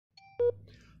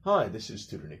Hi, this is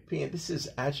Tutor Nick P, and this is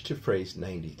adjective phrase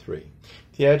 93.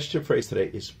 The adjective phrase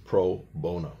today is pro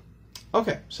bono.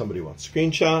 Okay, somebody wants a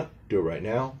screenshot, do it right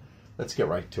now. Let's get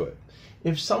right to it.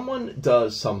 If someone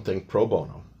does something pro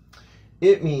bono,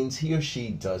 it means he or she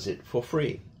does it for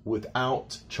free,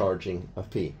 without charging a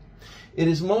fee. It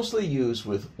is mostly used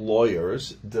with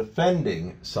lawyers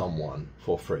defending someone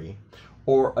for free,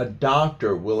 or a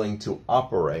doctor willing to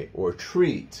operate or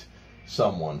treat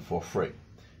someone for free,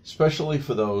 especially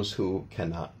for those who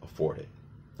cannot afford it.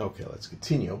 Okay, let's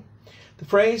continue. The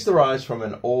phrase derives from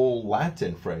an old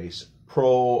Latin phrase,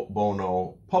 pro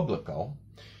bono publico,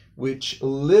 which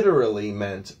literally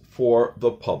meant for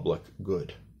the public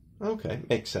good. Okay,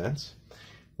 makes sense.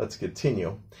 Let's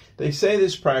continue. They say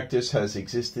this practice has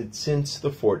existed since the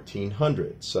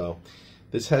 1400s, so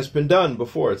this has been done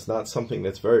before. It's not something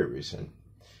that's very recent.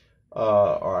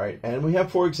 All right, and we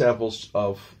have 4 examples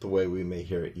of the way we may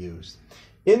hear it used.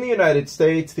 In the United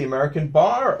States, the American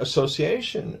Bar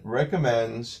Association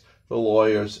recommends the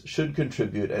lawyers should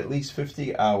contribute at least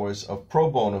 50 hours of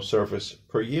pro bono service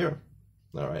per year.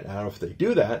 All right, I don't know if they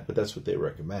do that, but that's what they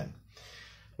recommend.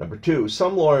 Number 2,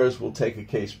 some lawyers will take a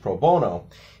case pro bono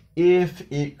if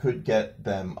it could get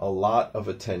them a lot of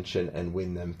attention and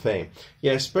win them fame.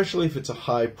 Yeah, especially if it's a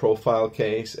high-profile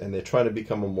case and they're trying to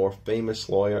become a more famous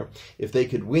lawyer. If they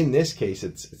could win this case,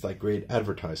 it's like great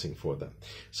advertising for them.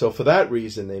 So for that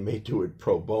reason, they may do it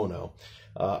pro bono.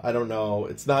 I don't know.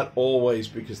 It's not always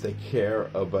because they care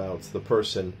about the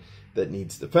person that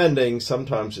needs defending.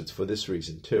 Sometimes it's for this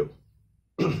reason, too.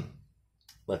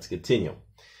 Let's continue.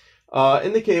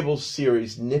 In the cable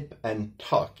series Nip and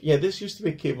Tuck, yeah, this used to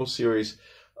be a cable series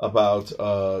about,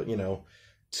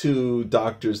 2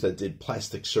 doctors that did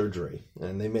plastic surgery,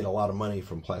 and they made a lot of money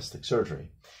from plastic surgery.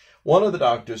 One of the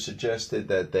doctors suggested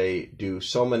that they do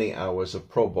so many hours of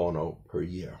pro bono per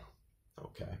year.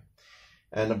 Okay.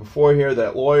 And number 4 here,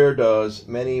 that lawyer does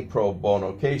many pro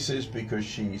bono cases because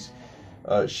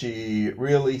she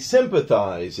really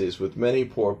sympathizes with many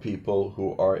poor people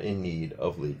who are in need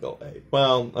of legal aid.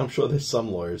 Well, I'm sure there's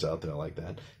some lawyers out there like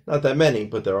that. Not that many,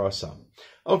 but there are some.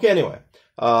 Okay, anyway,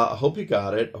 I hope you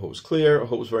got it. I hope it was clear. I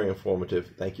hope it was very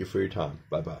informative. Thank you for your time.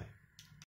 Bye-bye.